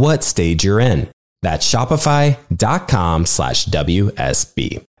matter what stage you're in. That's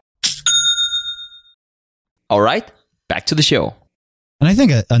shopify.com/WSB. All right, back to the show. And I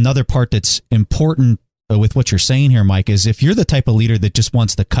think another part that's important with what you're saying here, Mike, is if you're the type of leader that just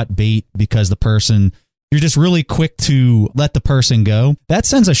wants to cut bait because you're just really quick to let the person go, that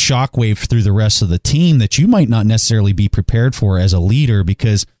sends a shockwave through the rest of the team that you might not necessarily be prepared for as a leader,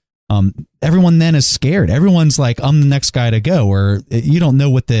 because everyone then is scared. Everyone's like, I'm the next guy to go, or you don't know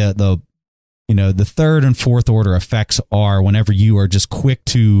what the third and fourth order effects are whenever you are just quick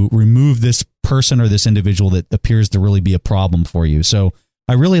to remove this person or this individual that appears to really be a problem for you. So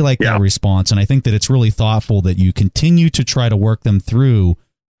I really like that response, and I think that it's really thoughtful that you continue to try to work them through,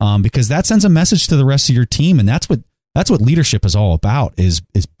 because that sends a message to the rest of your team, and that's what leadership is all about, is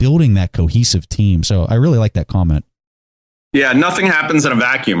building that cohesive team. So I really like that comment. Yeah, nothing happens in a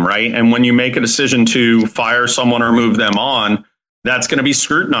vacuum, right? And when you make a decision to fire someone or move them on, that's going to be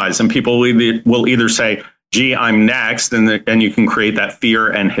scrutinized, and people will either say, gee, I'm next, and you can create that fear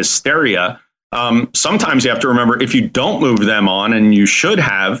and hysteria. Sometimes you have to remember, if you don't move them on, and you should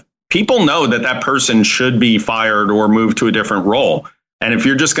have, people know that person should be fired or moved to a different role. And if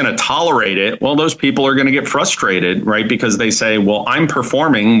you're just going to tolerate it, well, those people are going to get frustrated, right? Because they say, well, I'm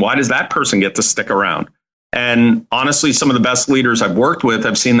performing. Why does that person get to stick around? And honestly, some of the best leaders I've worked with,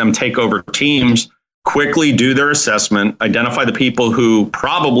 I've seen them take over teams, quickly do their assessment, identify the people who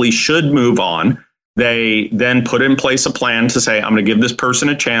probably should move on. They then put in place a plan to say, I'm going to give this person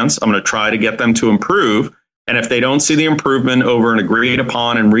a chance. I'm going to try to get them to improve. And if they don't see the improvement over an agreed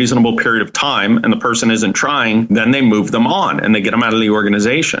upon and reasonable period of time, and the person isn't trying, then they move them on and they get them out of the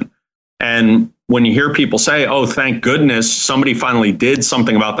organization. And when you hear people say, oh, thank goodness somebody finally did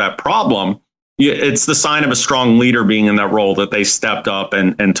something about that problem, it's the sign of a strong leader being in that role, that they stepped up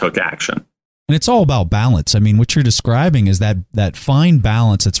and took action. And it's all about balance. I mean, what you're describing is that fine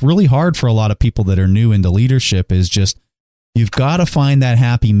balance. It's really hard for a lot of people that are new into leadership, is just, you've got to find that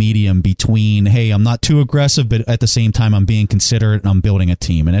happy medium between, hey, I'm not too aggressive, but at the same time, I'm being considerate and I'm building a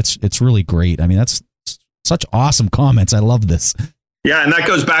team. And it's really great. I mean, that's such awesome comments. I love this. Yeah. And that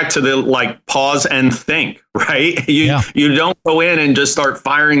goes back to the pause and think, right? You don't go in and just start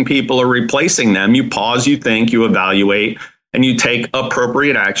firing people or replacing them. You pause, you think, you evaluate, and you take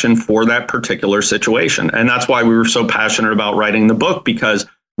appropriate action for that particular situation. And that's why we were so passionate about writing the book, because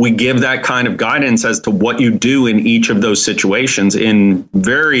we give that kind of guidance as to what you do in each of those situations in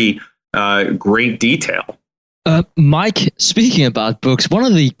very great detail. Mike, speaking about books, one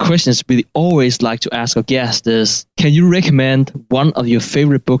of the questions we always like to ask our guests is, can you recommend one of your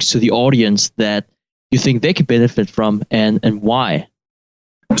favorite books to the audience that you think they could benefit from, and why?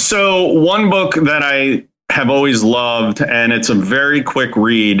 So one book that I have always loved, and it's a very quick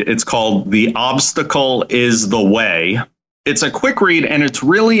read. It's called The Obstacle is the Way. It's a quick read, and it's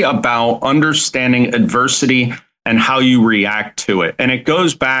really about understanding adversity and how you react to it. And it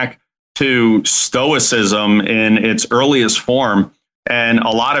goes back to Stoicism in its earliest form. And a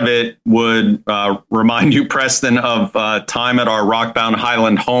lot of it would remind you, Preston, of time at our Rockbound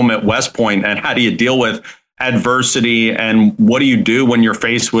Highland home at West Point, and how do you deal with adversity, and what do you do when you're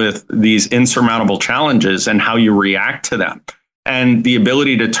faced with these insurmountable challenges, and how you react to them. And the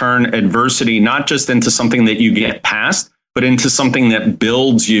ability to turn adversity not just into something that you get past, but into something that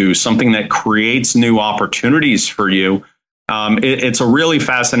builds you, something that creates new opportunities for you. It's a really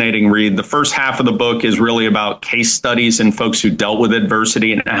fascinating read. The first half of the book is really about case studies and folks who dealt with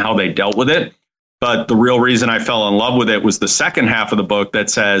adversity and how they dealt with it. But the real reason I fell in love with it was the second half of the book that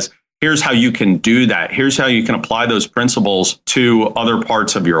says, here's how you can do that. Here's how you can apply those principles to other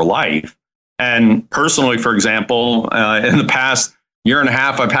parts of your life. And personally, for example, in the past year and a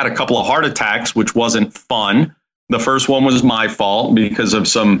half, I've had a couple of heart attacks, which wasn't fun. The first one was my fault because of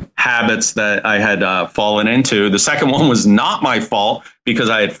some habits that I had fallen into. The second one was not my fault because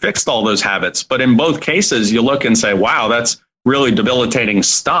I had fixed all those habits. But in both cases, you look and say, wow, that's really debilitating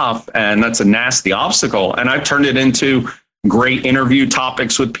stuff. And that's a nasty obstacle. And I've turned it into great interview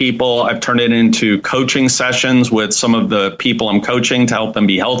topics with people. I've turned it into coaching sessions with some of the people I'm coaching to help them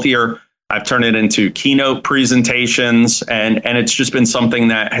be healthier. I've turned it into keynote presentations. And it's just been something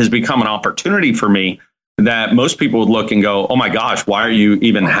that has become an opportunity for me that most people would look and go, oh my gosh, why are you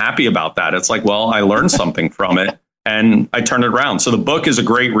even happy about that? It's like, well, I learned something from it and I turned it around. So the book is a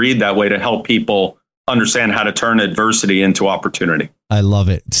great read that way to help people understand how to turn adversity into opportunity. I love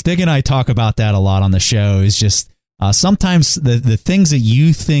it. Stig and I talk about that a lot on the show. Is just sometimes the things that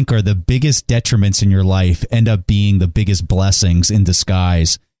you think are the biggest detriments in your life end up being the biggest blessings in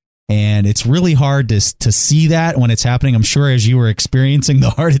disguise. And it's really hard to see that when it's happening. I'm sure as you were experiencing the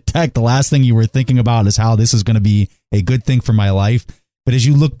heart attack, the last thing you were thinking about is how this is going to be a good thing for my life. But as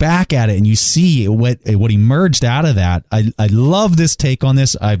you look back at it and you see what emerged out of that, I love this take on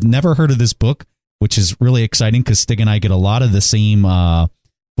this. I've never heard of this book, which is really exciting because Stig and I get a lot of the same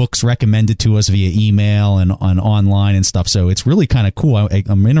books recommended to us via email and on online and stuff. So it's really kind of cool.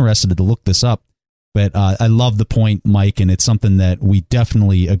 I'm interested to look this up. But I love the point, Mike, and it's something that we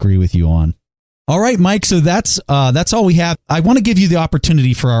definitely agree with you on. All right, Mike, so that's all we have. I want to give you the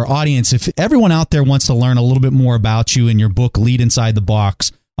opportunity for our audience. If everyone out there wants to learn a little bit more about you and your book, Lead Inside the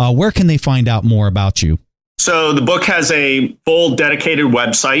Box, where can they find out more about you? So the book has a full dedicated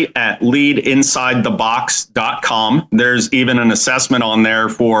website at leadinsidethebox.com. There's even an assessment on there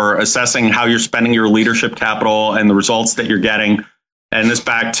for assessing how you're spending your leadership capital and the results that you're getting. And this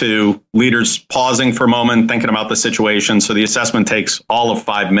back to leaders pausing for a moment, thinking about the situation. So the assessment takes all of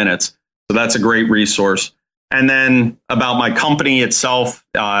 5 minutes. So that's a great resource. And then about my company itself,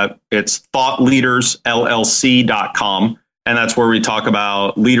 it's thoughtleadersllc.com. And that's where we talk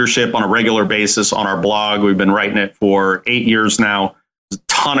about leadership on a regular basis on our blog. We've been writing it for 8 years now. There's a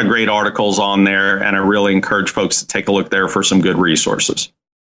ton of great articles on there. And I really encourage folks to take a look there for some good resources.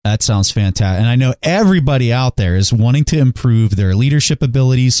 That sounds fantastic. And I know everybody out there is wanting to improve their leadership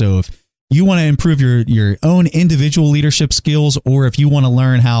abilities. So if you want to improve your own individual leadership skills, or if you want to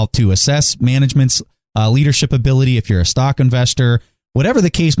learn how to assess management's leadership ability, if you're a stock investor, whatever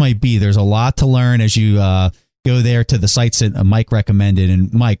the case might be, there's a lot to learn as you go there to the sites that Mike recommended.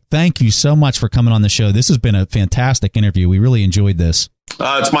 And Mike, thank you so much for coming on the show. This has been a fantastic interview. We really enjoyed this.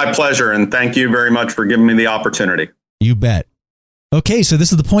 It's my pleasure. And thank you very much for giving me the opportunity. You bet. Okay, so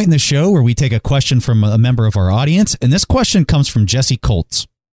this is the point in the show where we take a question from a member of our audience, and this question comes from Jesse Colts.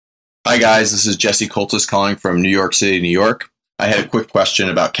 Hi, guys. This is Jesse Colts calling from New York City, New York. I had a quick question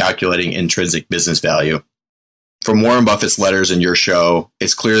about calculating intrinsic business value. From Warren Buffett's letters in your show,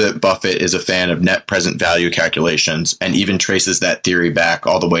 it's clear that Buffett is a fan of net present value calculations and even traces that theory back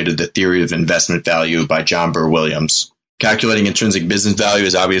all the way to the theory of investment value by John Burr Williams. Calculating intrinsic business value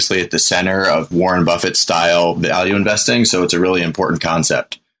is obviously at the center of Warren Buffett style value investing, so it's a really important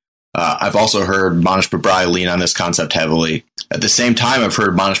concept. I've also heard Manish Pabrai lean on this concept heavily. At the same time, I've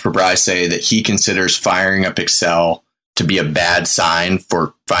heard Manish Pabrai say that he considers firing up Excel to be a bad sign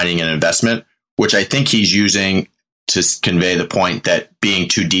for finding an investment, which I think he's using to convey the point that being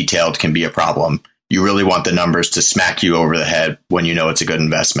too detailed can be a problem. You really want the numbers to smack you over the head when you know it's a good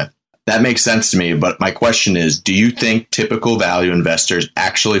investment. That makes sense to me, but my question is, do you think typical value investors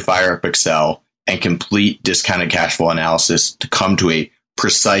actually fire up Excel and complete discounted cash flow analysis to come to a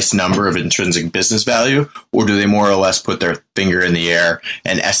precise number of intrinsic business value, or do they more or less put their finger in the air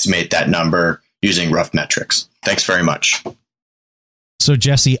and estimate that number using rough metrics? Thanks very much. So,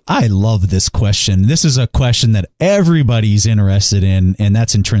 Jesse, I love this question. This is a question that everybody's interested in, and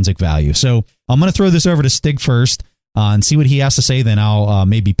that's intrinsic value. So I'm going to throw this over to Stig first. And see what he has to say, then I'll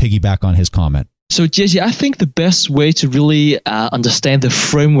maybe piggyback on his comment. So, Jesse, I think the best way to really understand the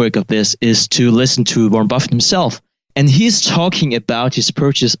framework of this is to listen to Warren Buffett himself. And he's talking about his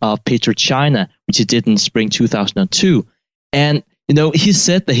purchase of PetroChina, which he did in spring 2002. And, he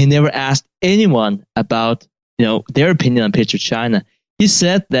said that he never asked anyone about, their opinion on PetroChina. He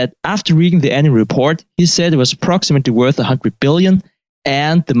said that after reading the annual report, he said it was approximately worth $100 billion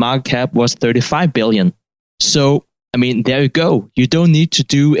and the market cap was $35 billion. So, there you go. You don't need to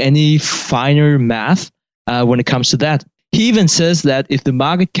do any finer math when it comes to that. He even says that if the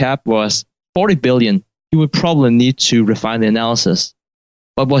market cap was $40 billion, he would probably need to refine the analysis.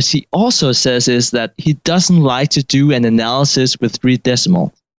 But what he also says is that he doesn't like to do an analysis with 3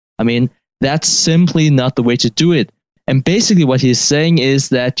 decimals. That's simply not the way to do it. And basically what he's saying is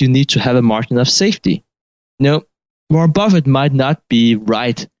that you need to have a margin of safety. Warren Buffett might not be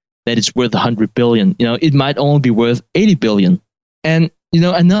right that it's worth $100 billion. It might only be worth $80 billion. And,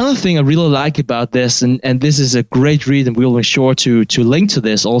 another thing I really like about this, and this is a great read, and we'll be sure to link to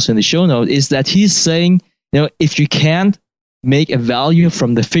this also in the show note, is that he's saying, if you can't make a value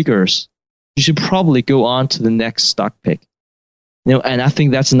from the figures, you should probably go on to the next stock pick. And I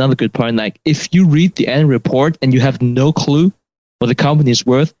think that's another good point. Like, if you read the annual report and you have no clue what the company is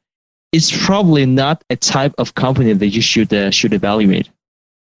worth, it's probably not a type of company that you should evaluate.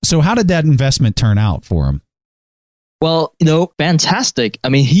 So how did that investment turn out for him? Well, fantastic.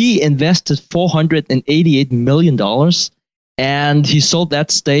 He invested $488 million and he sold that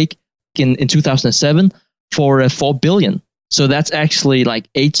stake in 2007 for $4 billion. So that's actually like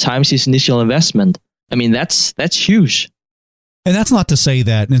 8 times his initial investment. I mean, that's huge. And that's not to say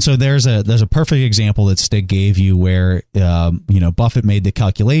that. And so there's a perfect example that Stig gave you where, Buffett made the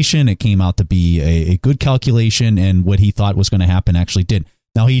calculation. It came out to be a good calculation, and what he thought was going to happen actually did.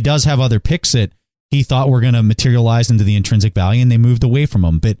 Now, he does have other picks that he thought were going to materialize into the intrinsic value, and they moved away from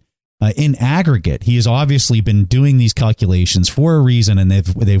him. But in aggregate, he has obviously been doing these calculations for a reason, and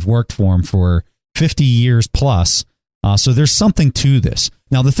they've worked for him for 50 years plus. So there's something to this.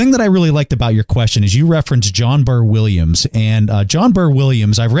 Now, the thing that I really liked about your question is you referenced John Burr Williams. And John Burr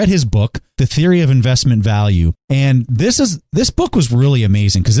Williams, I've read his book, The Theory of Investment Value. And this book was really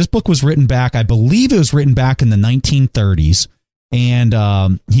amazing because this book was written back, I believe it was written back in the 1930s.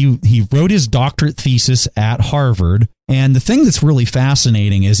 And he wrote his doctorate thesis at Harvard. And the thing that's really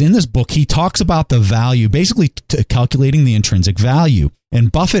fascinating is in this book, he talks about the value, basically calculating the intrinsic value. And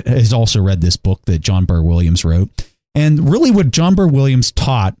Buffett has also read this book that John Burr Williams wrote. And really what John Burr Williams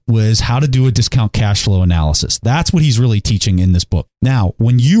taught was how to do a discount cash flow analysis. That's what he's really teaching in this book. Now,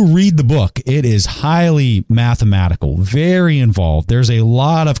 when you read the book, it is highly mathematical, very involved. There's a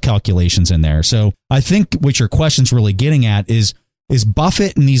lot of calculations in there. So I think what your question's really getting at is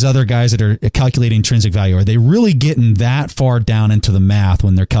Buffett and these other guys that are calculating intrinsic value, are they really getting that far down into the math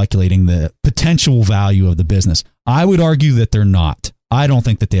when they're calculating the potential value of the business? I would argue that they're not. I don't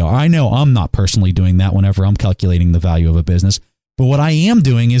think that they are. I know I'm not personally doing that whenever I'm calculating the value of a business. But what I am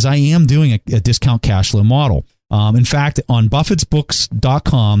doing is I am doing a discount cash flow model. In fact, on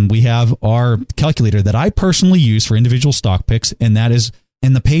buffettsbooks.com, we have our calculator that I personally use for individual stock picks, and that is,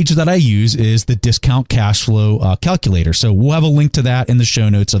 and the page that I use is the discount cash flow calculator. So we'll have a link to that in the show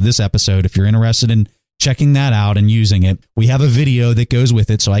notes of this episode if you're interested in checking that out and using it. We have a video that goes with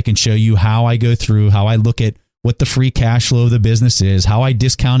it so I can show you how I go through, how I look at what the free cash flow of the business is, how I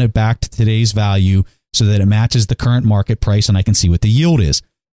discount it back to today's value so that it matches the current market price and I can see what the yield is.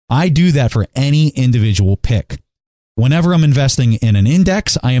 I do that for any individual pick. Whenever I'm investing in an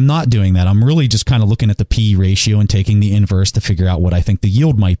index, I am not doing that. I'm really just kind of looking at the P ratio and taking the inverse to figure out what I think the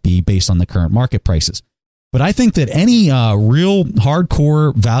yield might be based on the current market prices. But I think that any real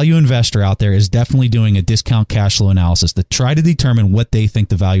hardcore value investor out there is definitely doing a discount cash flow analysis to try to determine what they think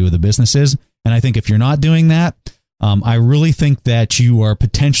the value of the business is. And I think if you're not doing that, I really think that you are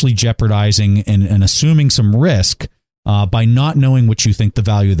potentially jeopardizing and assuming some risk by not knowing what you think the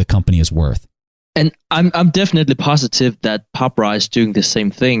value of the company is worth. And I'm definitely positive that Papra is doing the same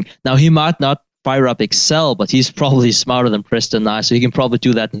thing. Now, he might not fire up Excel, but he's probably smarter than Preston and I, so he can probably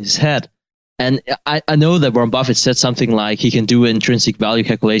do that in his head. And I know that Warren Buffett said something like he can do an intrinsic value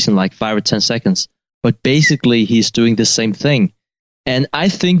calculation in like 5 or 10 seconds. But basically, he's doing the same thing. And I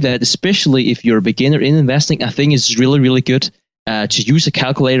think that especially if you're a beginner in investing, I think it's really, really good to use a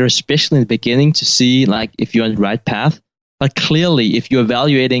calculator, especially in the beginning, to see like if you're on the right path. But clearly, if you're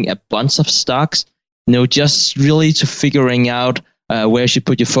evaluating a bunch of stocks, just really to figuring out where you should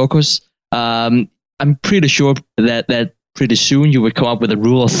put your focus, I'm pretty sure that pretty soon you would come up with a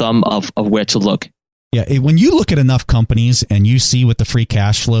rule of thumb of where to look. Yeah, when you look at enough companies and you see what the free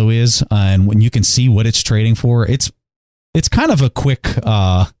cash flow is, and when you can see what it's trading for, it's kind of a quick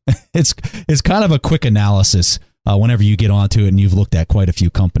it's kind of a quick analysis whenever you get onto it and you've looked at quite a few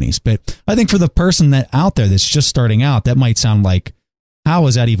companies. But I think for the person that out there that's just starting out, that might sound like, how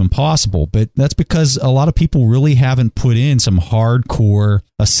is that even possible? But that's because a lot of people really haven't put in some hardcore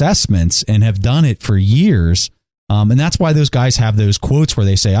assessments and have done it for years. And that's why those guys have those quotes where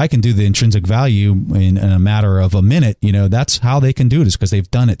they say, I can do the intrinsic value in a matter of a minute. That's how they can do it, is because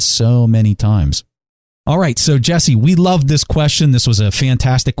they've done it so many times. All right. So, Jesse, we love this question. This was a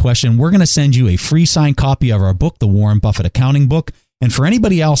fantastic question. We're going to send you a free signed copy of our book, The Warren Buffett Accounting Book. And for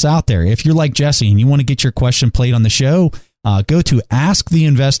anybody else out there, if you're like Jesse and you want to get your question played on the show, go to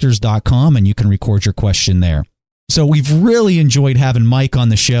asktheinvestors.com and you can record your question there. So we've really enjoyed having Mike on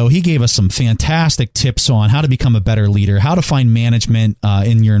the show. He gave us some fantastic tips on how to become a better leader, how to find management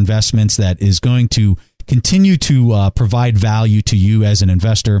in your investments that is going to continue to provide value to you as an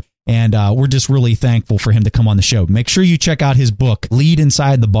investor. And we're just really thankful for him to come on the show. Make sure you check out his book, Lead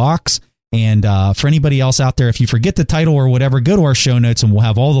Inside the Box. And for anybody else out there, if you forget the title or whatever, go to our show notes and we'll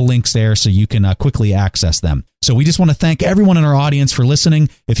have all the links there so you can quickly access them. So we just want to thank everyone in our audience for listening.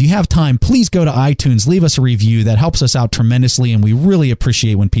 If you have time, please go to iTunes, leave us a review. That helps us out tremendously, and we really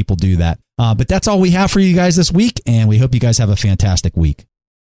appreciate when people do that. But that's all we have for you guys this week, and we hope you guys have a fantastic week.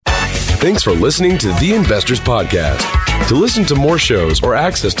 Thanks for listening to The Investors Podcast. To listen to more shows or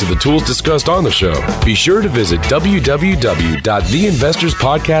access to the tools discussed on the show, be sure to visit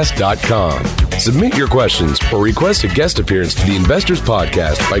www.theinvestorspodcast.com. Submit your questions or request a guest appearance to The Investors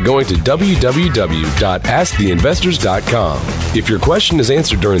Podcast by going to www.asktheinvestors.com. If your question is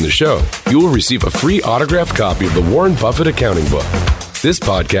answered during the show, you will receive a free autographed copy of the Warren Buffett Accounting Book. This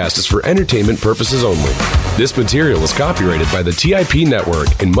podcast is for entertainment purposes only. This material is copyrighted by the TIP Network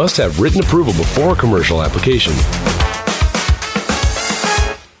and must have written approval before commercial application.